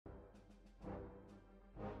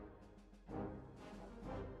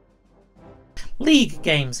League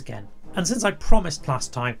games again, and since I promised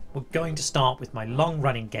last time, we're going to start with my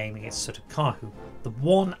long-running game against Sutokahu, the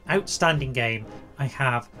one outstanding game I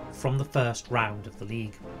have from the first round of the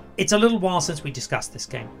league. It's a little while since we discussed this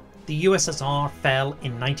game. The USSR fell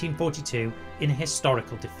in 1942 in a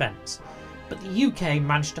historical defence, but the UK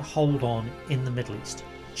managed to hold on in the Middle East,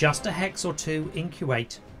 just a hex or two in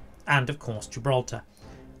Kuwait, and of course Gibraltar.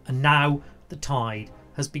 And now the tide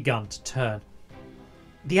has begun to turn.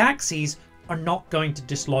 The Axis are not going to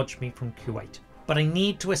dislodge me from Kuwait, but I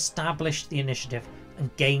need to establish the initiative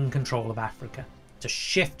and gain control of Africa, to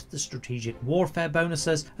shift the strategic warfare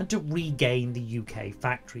bonuses and to regain the UK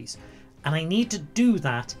factories. And I need to do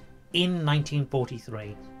that in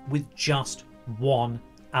 1943 with just one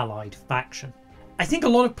allied faction. I think a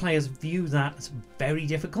lot of players view that as very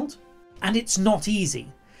difficult, and it's not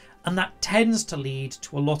easy, and that tends to lead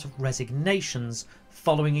to a lot of resignations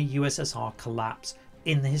following a USSR collapse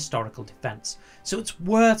in the historical defence. So it's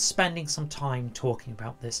worth spending some time talking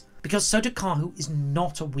about this, because Sutokahu is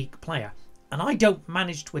not a weak player, and I don't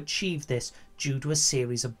manage to achieve this due to a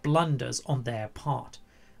series of blunders on their part.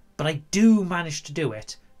 But I do manage to do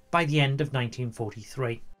it by the end of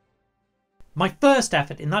 1943. My first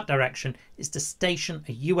effort in that direction is to station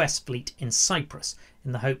a US fleet in Cyprus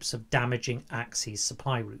in the hopes of damaging Axis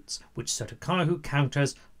supply routes, which Sutokahu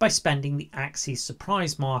counters by spending the Axis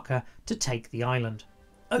surprise marker to take the island.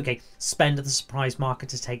 Okay, spend the surprise marker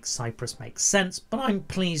to take Cyprus makes sense, but I'm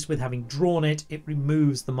pleased with having drawn it. It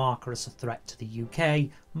removes the marker as a threat to the UK,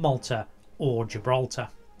 Malta or Gibraltar.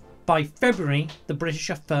 By February, the British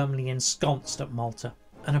are firmly ensconced at Malta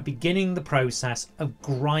and are beginning the process of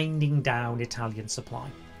grinding down Italian supply.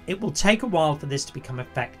 It will take a while for this to become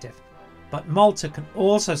effective, but Malta can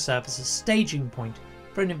also serve as a staging point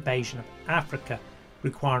for an invasion of Africa,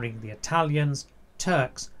 requiring the Italians,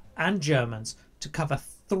 Turks and Germans to cover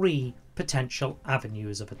three potential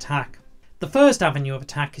avenues of attack. The first avenue of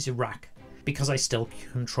attack is Iraq, because I still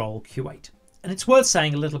control Kuwait. And it's worth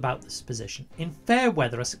saying a little about this position. In fair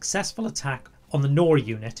weather, a successful attack on the Nor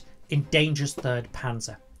unit endangers 3rd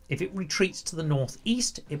Panzer. If it retreats to the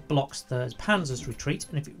northeast, it blocks 3rd Panzer's retreat,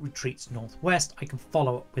 and if it retreats northwest, I can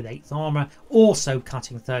follow up with 8th Armour, also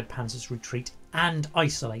cutting 3rd Panzer's retreat and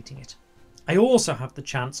isolating it. I also have the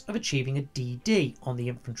chance of achieving a DD on the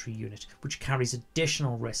infantry unit, which carries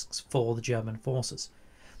additional risks for the German forces.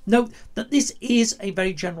 Note that this is a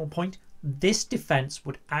very general point. This defence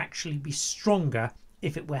would actually be stronger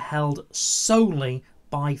if it were held solely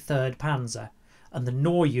by 3rd Panzer, and the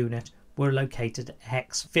Nor unit were located at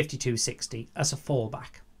Hex 5260 as a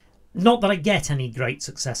fallback. Not that I get any great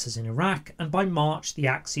successes in Iraq, and by March the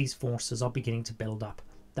Axis forces are beginning to build up.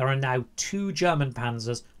 There are now 2 German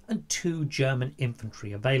Panzers and 2 German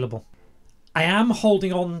infantry available. I am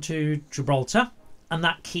holding on to Gibraltar, and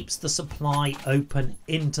that keeps the supply open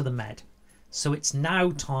into the Med. So it's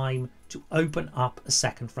now time to open up a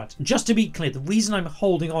second front. Just to be clear, the reason I'm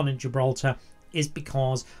holding on in Gibraltar is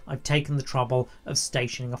because I've taken the trouble of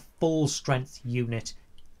stationing a full strength unit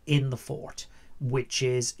in the fort, which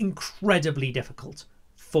is incredibly difficult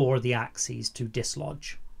for the Axis to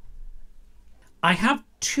dislodge. I have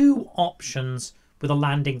 2 options with a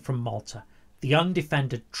landing from Malta: the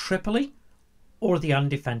undefended Tripoli or the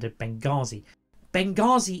undefended Benghazi.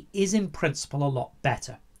 Benghazi is in principle a lot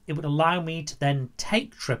better. It would allow me to then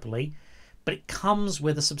take Tripoli, but it comes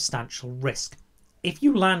with a substantial risk. If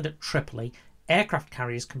you land at Tripoli, aircraft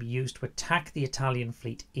carriers can be used to attack the Italian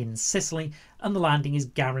fleet in Sicily, and the landing is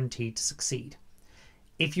guaranteed to succeed.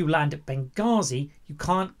 If you land at Benghazi, you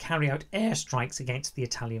can't carry out airstrikes against the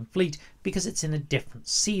Italian fleet because it's in a different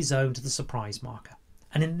sea zone to the surprise marker.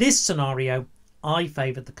 And in this scenario, I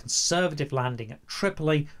favoured the conservative landing at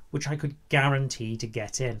Tripoli, which I could guarantee to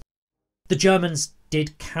get in. The Germans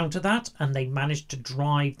did counter that, and they managed to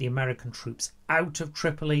drive the American troops out of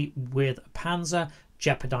Tripoli with a Panzer,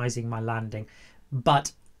 jeopardising my landing.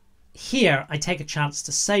 But here I take a chance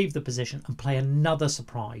to save the position and play another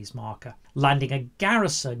surprise marker, landing a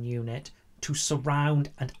garrison unit to surround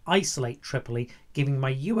and isolate Tripoli, giving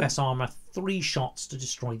my US armour 3 shots to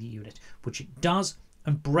destroy the unit, which it does,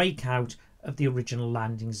 and break out of the original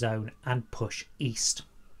landing zone and push east.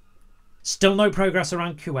 Still no progress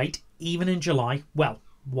around Kuwait, even in July. Well,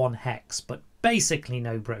 1 hex, but basically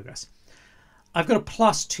no progress. I've got a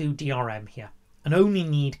 +2 DRM here and only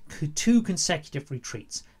need 2 consecutive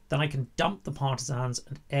retreats. Then I can dump the partisans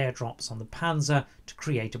and airdrops on the Panzer to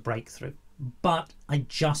create a breakthrough. But I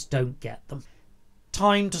just don't get them.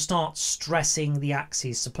 Time to start stressing the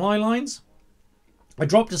Axis supply lines. I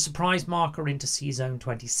dropped a surprise marker into C Zone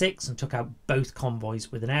 26 and took out both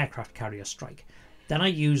convoys with an aircraft carrier strike. Then I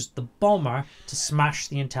used the bomber to smash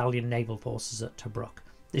the Italian naval forces at Tobruk.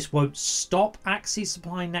 This won't stop Axis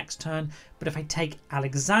supply next turn, but if I take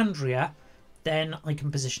Alexandria, then I can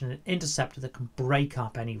position an interceptor that can break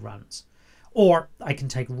up any runs. Or I can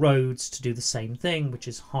take Rhodes to do the same thing, which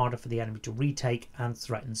is harder for the enemy to retake and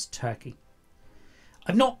threatens Turkey.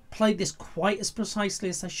 I've not played this quite as precisely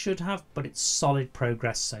as I should have, but it's solid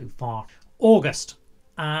progress so far. August,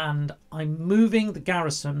 and I'm moving the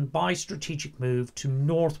garrison by strategic move to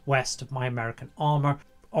northwest of my American armour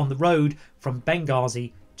on the road from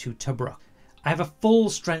Benghazi to Tobruk. I have a full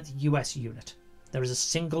strength US unit. There is a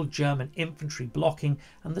single German infantry blocking,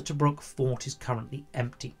 and the Tobruk fort is currently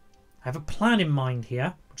empty. I have a plan in mind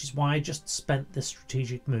here, which is why I just spent this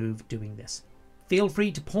strategic move doing this. Feel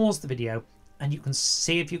free to pause the video and you can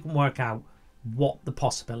see if you can work out what the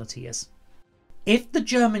possibility is. If the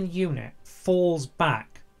German unit falls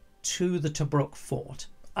back to the Tobruk fort,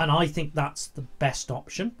 and I think that's the best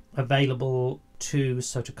option available to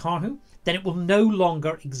Sotokahu, then it will no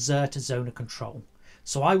longer exert a zone of control.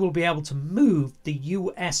 So I will be able to move the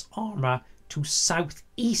US armour to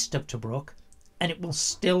southeast of Tobruk, and it will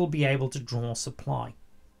still be able to draw supply.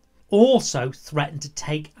 Also threaten to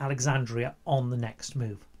take Alexandria on the next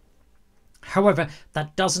move. However,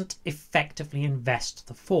 that doesn't effectively invest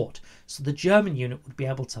the fort, so the German unit would be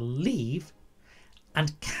able to leave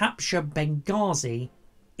and capture Benghazi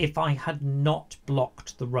if I had not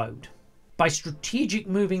blocked the road. By strategic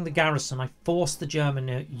moving the garrison, I forced the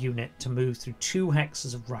German unit to move through 2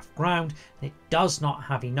 hexes of rough ground, and it does not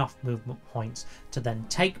have enough movement points to then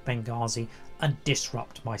take Benghazi and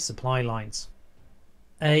disrupt my supply lines.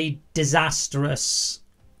 A disastrous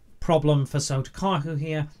problem for Sotokahu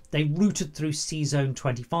here. They routed through Sea Zone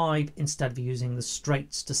 25 instead of using the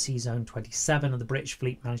straits to Sea Zone 27, and the British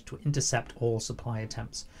fleet managed to intercept all supply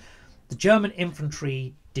attempts. The German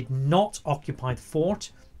infantry did not occupy the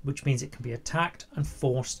fort, which means it can be attacked and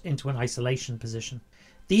forced into an isolation position.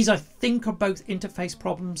 These, I think, are both interface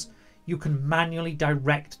problems. You can manually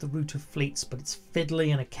direct the route of fleets, but it's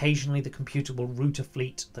fiddly, and occasionally the computer will route a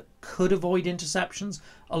fleet that could avoid interceptions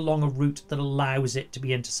along a route that allows it to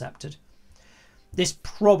be intercepted. This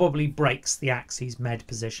probably breaks the Axis med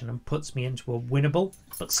position and puts me into a winnable,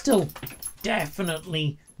 but still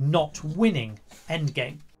definitely not winning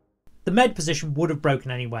endgame. The med position would have broken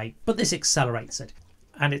anyway, but this accelerates it.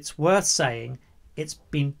 And it's worth saying it's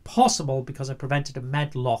been possible because I prevented a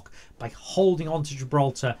med lock by holding on to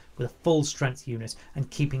Gibraltar with a full strength unit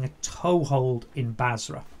and keeping a toehold in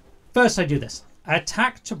Basra. First I do this. I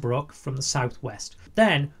attack Tobruk from the southwest.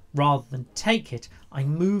 Then, rather than take it, I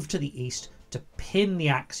move to the east to pin the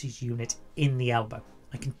Axis unit in the elbow.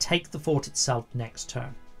 I can take the fort itself next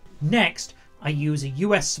turn. Next, I use a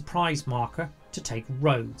US surprise marker to take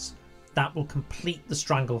Rhodes. That will complete the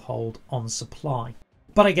stranglehold on supply.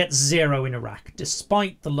 But I get 0 in Iraq,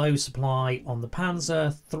 despite the low supply on the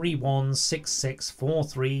Panzer 3-1, 6-6,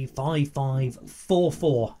 4-3, 5-5,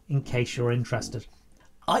 4-4, in case you're interested.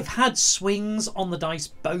 I've had swings on the dice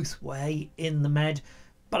both way in the med,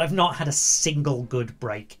 but I've not had a single good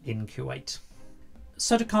break in Kuwait.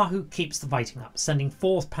 Sotokahu keeps the fighting up, sending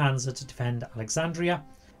 4th Panzer to defend Alexandria.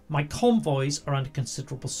 My convoys are under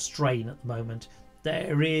considerable strain at the moment.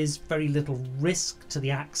 There is very little risk to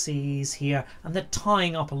the Axis here, and they're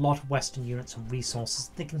tying up a lot of Western units and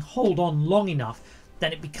resources. They can hold on long enough,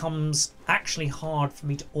 then it becomes actually hard for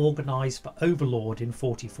me to organise for Overlord in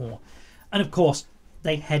 44. And of course,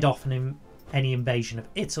 they head off any invasion of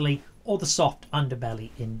Italy or the soft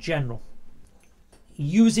underbelly in general.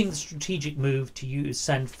 Using the strategic move to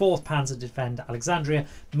send 4th Panzer to defend Alexandria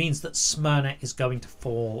means that Smyrna is going to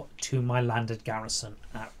fall to my landed garrison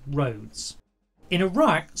at Rhodes. In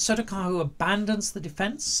Iraq, Sotokahu abandons the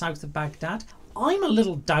defence south of Baghdad. I'm a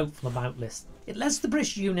little doubtful about this. It lets the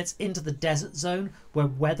British units into the desert zone where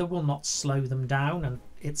weather will not slow them down, and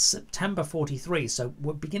it's September 43, so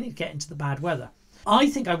we're beginning to get into the bad weather. I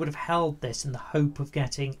think I would have held this in the hope of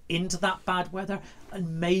getting into that bad weather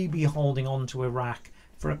and maybe holding on to Iraq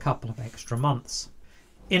for a couple of extra months.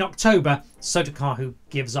 In October, Sotokahu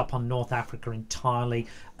gives up on North Africa entirely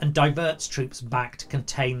and diverts troops back to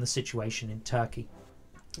contain the situation in Turkey.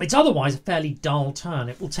 It's otherwise a fairly dull turn.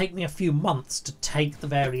 It will take me a few months to take the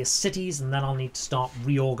various cities, and then I'll need to start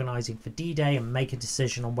reorganising for D-Day and make a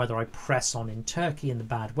decision on whether I press on in Turkey in the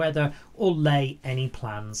bad weather or lay any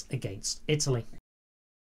plans against Italy.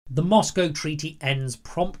 The Moscow Treaty ends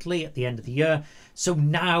promptly at the end of the year, so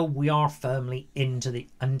now we are firmly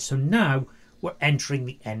now we're entering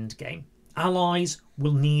the end game. Allies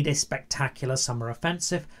will need a spectacular summer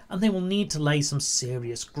offensive, and they will need to lay some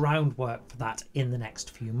serious groundwork for that in the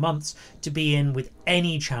next few months to be in with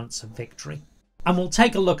any chance of victory. And we'll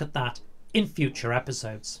take a look at that in future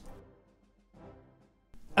episodes.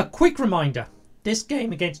 A quick reminder, this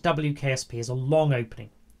game against WKSP is a long opening.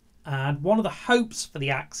 And one of the hopes for the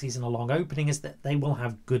Axis in a long opening is that they will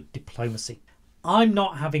have good diplomacy. I'm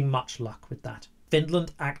not having much luck with that.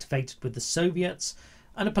 Finland activated with the Soviets,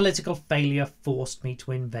 and a political failure forced me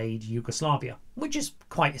to invade Yugoslavia, which is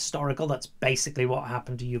quite historical. That's basically what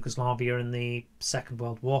happened to Yugoslavia in the Second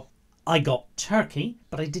World War. I got Turkey,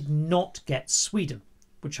 but I did not get Sweden,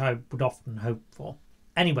 which I would often hope for.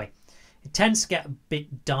 Anyway, it tends to get a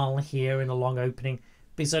bit dull here in a long opening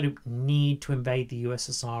because I don't need to invade the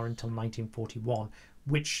USSR until 1941,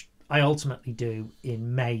 which I ultimately do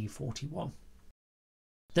in May 41.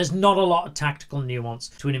 There's not a lot of tactical nuance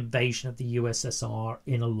to an invasion of the USSR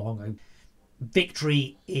in a long opening.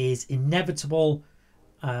 Victory is inevitable.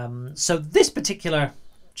 So this particular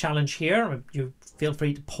challenge here, you feel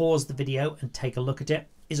free to pause the video and take a look at it,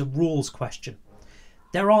 is a rules question.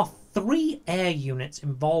 There are 3 air units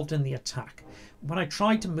involved in the attack. When I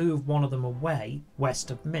tried to move one of them away west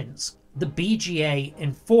of Minsk, the BGA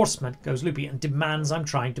enforcement goes loopy and demands I'm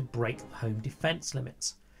trying to break the home defence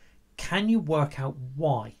limits. Can you work out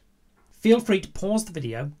why? Feel free to pause the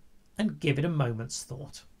video and give it a moment's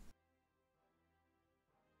thought.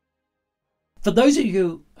 For those of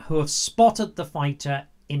you who have spotted the fighter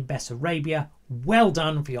in Bessarabia, well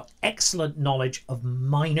done for your excellent knowledge of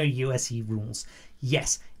minor USE rules.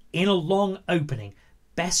 Yes, in a long opening,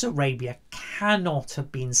 Bessarabia cannot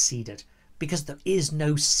have been ceded because there is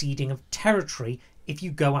no ceding of territory if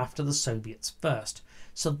you go after the Soviets first.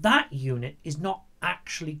 So that unit is not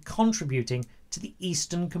actually contributing to the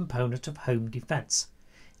eastern component of home defence.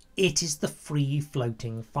 It is the free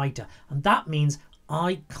floating fighter, and that means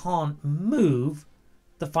I can't move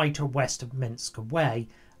the fighter west of Minsk away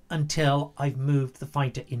until I've moved the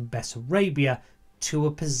fighter in Bessarabia to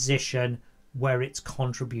a position where it's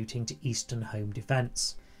contributing to eastern home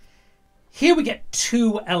defence. Here we get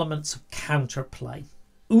 2 elements of counterplay.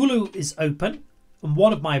 Oulu is open, and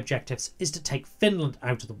one of my objectives is to take Finland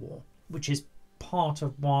out of the war, which is part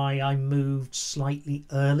of why I moved slightly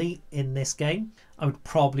early in this game. I would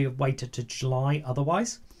probably have waited to July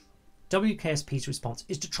otherwise. WKSP's response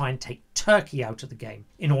is to try and take Turkey out of the game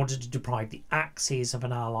in order to deprive the Axis of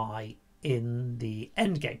an ally in the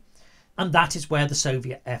endgame. And that is where the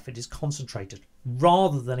Soviet effort is concentrated,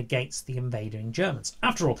 rather than against the invading Germans.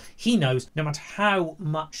 After all, he knows no matter how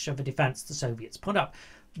much of a defence the Soviets put up,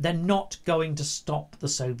 they're not going to stop the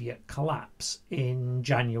Soviet collapse in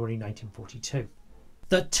January 1942.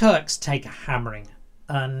 The Turks take a hammering,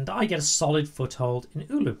 and I get a solid foothold in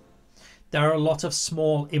Oulu. There are a lot of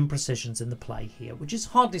small imprecisions in the play here, which is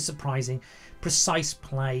hardly surprising. Precise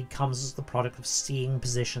play comes as the product of seeing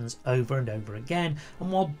positions over and over again, and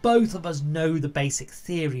while both of us know the basic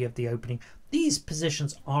theory of the opening, these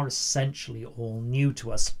positions are essentially all new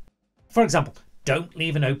to us. For example, don't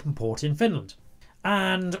leave an open port in Finland.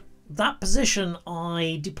 And that position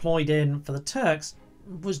I deployed in for the Turks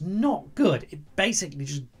was not good. It basically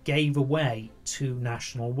just gave away to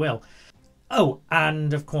national will. Oh,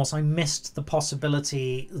 and of course I missed the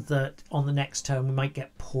possibility that on the next turn we might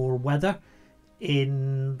get poor weather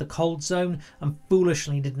in the cold zone, and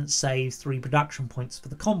foolishly didn't save 3 production points for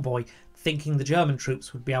the convoy, thinking the German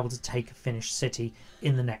troops would be able to take a Finnish city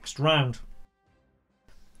in the next round.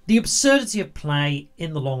 The absurdity of play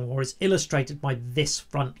in the Long War is illustrated by this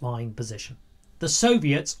frontline position. The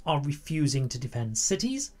Soviets are refusing to defend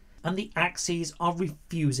cities, and the Axis are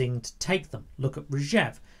refusing to take them. Look at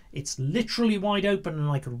Rzhev. It's literally wide open and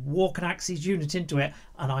I could walk an Axis unit into it,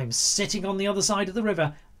 and I'm sitting on the other side of the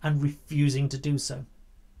river and refusing to do so.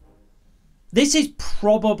 This is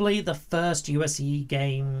probably the first USE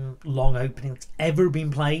game long opening that's ever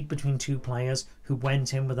been played between 2 players who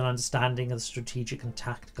went in with an understanding of the strategic and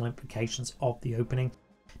tactical implications of the opening.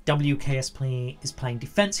 WKSP is playing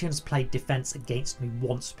defence here and has played defence against me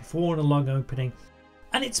once before in a long opening,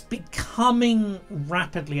 and it's becoming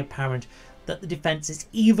rapidly apparent that the defence is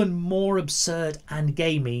even more absurd and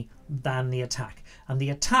gamey than the attack, and the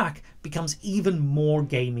attack becomes even more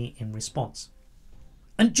gamey in response.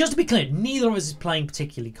 And just to be clear, neither of us is playing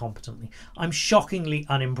particularly competently. I'm shockingly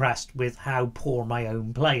unimpressed with how poor my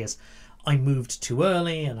own play is. I moved too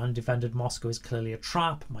early, and undefended Moscow is clearly a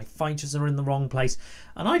trap, my fighters are in the wrong place,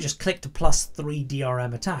 and I just clicked a +3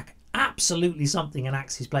 DRM attack. Absolutely something an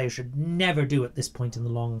Axis player should never do at this point in the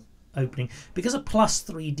long opening, because a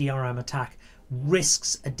 +3 DRM attack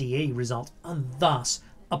risks a DE result and thus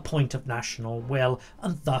a point of national will,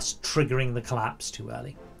 and thus triggering the collapse too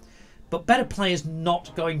early. But better play is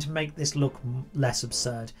not going to make this look less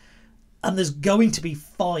absurd, and there's going to be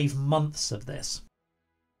 5 months of this.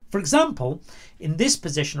 For example, in this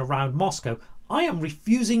position around Moscow, I am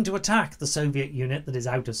refusing to attack the Soviet unit that is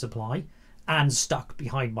out of supply and stuck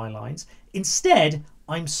behind my lines. Instead,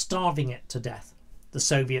 I'm starving it to death. The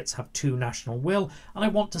Soviets have 2 national will, and I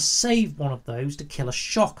want to save one of those to kill a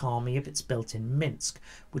shock army if it's built in Minsk,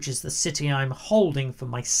 which is the city I'm holding for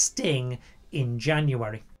my sting in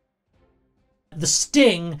January. The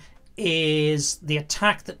sting is the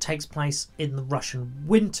attack that takes place in the Russian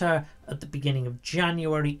winter at the beginning of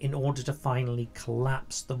January in order to finally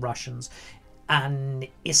collapse the Russians. And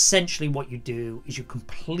essentially what you do is you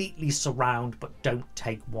completely surround but don't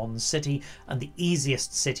take one city, and the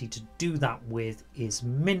easiest city to do that with is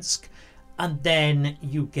Minsk. And then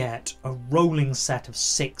you get a rolling set of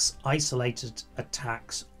 6 isolated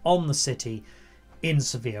attacks on the city in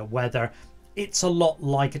severe weather. It's a lot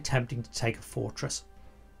like attempting to take a fortress.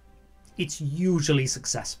 It's usually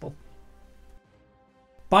successful.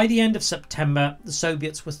 By the end of September, the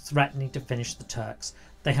Soviets were threatening to finish the Turks.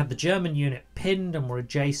 They had the German unit pinned and were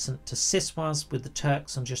adjacent to Siswas, with the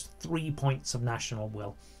Turks on just 3 points of national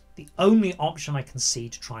will. The only option I can see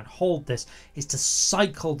to try and hold this is to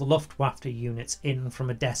cycle the Luftwaffe units in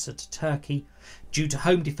from Odessa to Turkey. Due to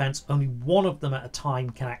home defence, only one of them at a time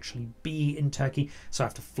can actually be in Turkey, so I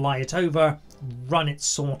have to fly it over, run its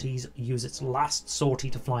sorties, use its last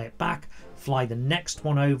sortie to fly it back, fly the next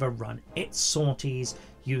one over, run its sorties,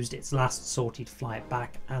 used its last sortie to fly it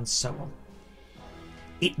back, and so on.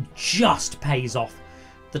 It just pays off.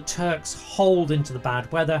 The Turks hold into the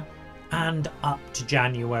bad weather and up to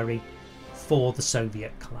January for the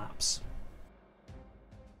Soviet collapse.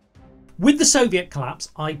 With the Soviet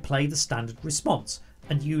collapse, I play the standard response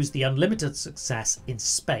and use the unlimited success in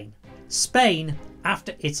Spain. Spain,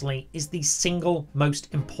 after Italy, is the single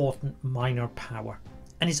most important minor power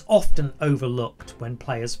and is often overlooked when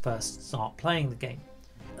players first start playing the game.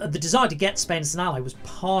 The desire to get Spain as an ally was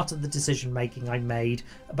part of the decision making I made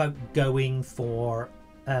about going for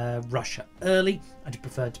Russia early. I'd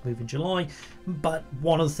preferred to move in July, but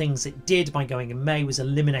one of the things it did by going in May was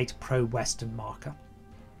eliminate a pro-Western marker.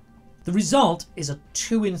 The result is a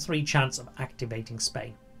 2 in 3 chance of activating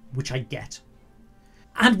Spain, which I get.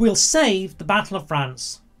 And we'll save the Battle of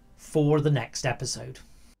France for the next episode.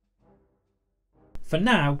 For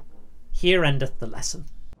now, here endeth the lesson.